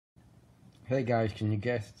Hey guys, can you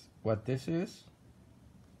guess what this is?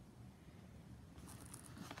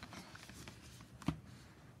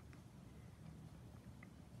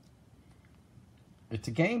 It's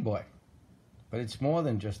a Game Boy, but it's more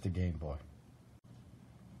than just a Game Boy.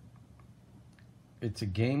 It's a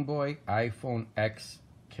Game Boy iPhone X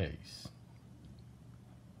case.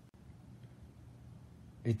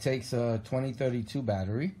 It takes a 2032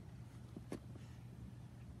 battery.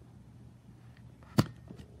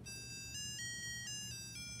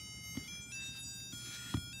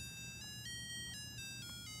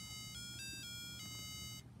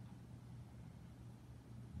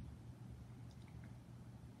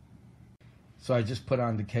 So I just put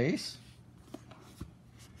on the case.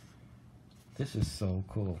 This is so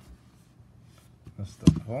cool. That's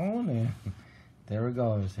the phone, and there it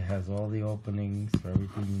goes. It has all the openings for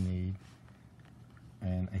everything you need.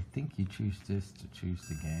 And I think you choose this to choose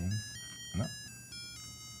the games. No.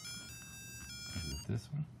 Is it this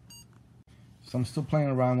one? So I'm still playing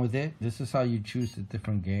around with it. This is how you choose the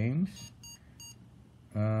different games.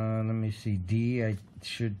 Let me see. D, it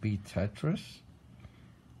should be Tetris.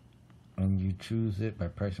 And you choose it by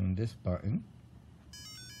pressing this button.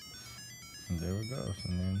 And there it goes.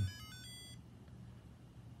 And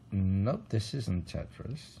then, nope, this isn't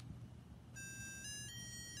Tetris.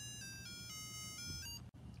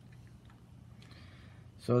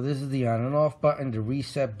 So this is the on and off button, the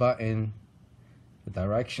reset button, the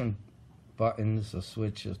direction buttons, the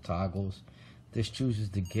switches, toggles. This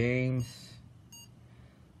chooses the games.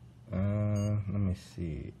 Let me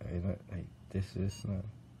see. This is not.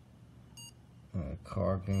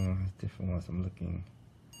 Card game, different ones I'm looking.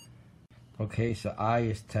 Okay, so I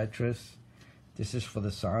is Tetris. This is for the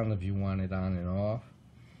sound if you want it on and off.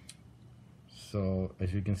 So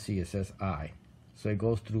as you can see, it says I. So it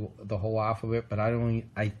goes through the whole alphabet, but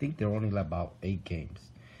I think there are only about 8 games.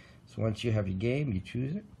 So once you have your game, you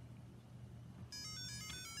choose it.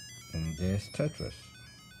 And there's Tetris.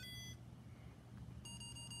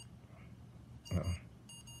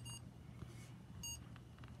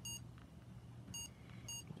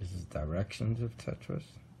 This is directions of Tetris.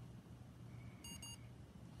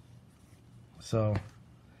 So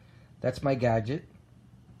that's my gadget.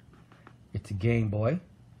 It's a Game Boy.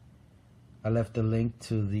 I left a link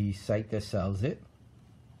to the site that sells it.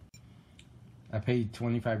 I paid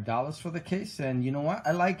 $25 for the case, and you know what?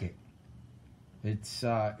 I like it.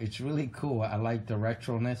 It's really cool. I like the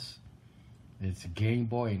retroness. It's a Game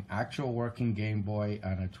Boy, an actual working Game Boy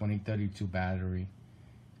on a 2032 battery.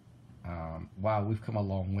 Wow, we've come a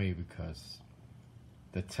long way, because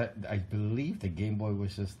I believe the Game Boy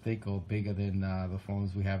was just thick or bigger than the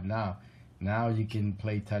phones we have now. Now you can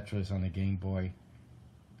play Tetris on a Game Boy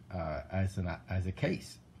as a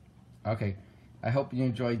case. Okay, I hope you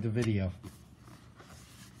enjoyed the video.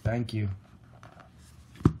 Thank you.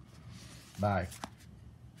 Bye.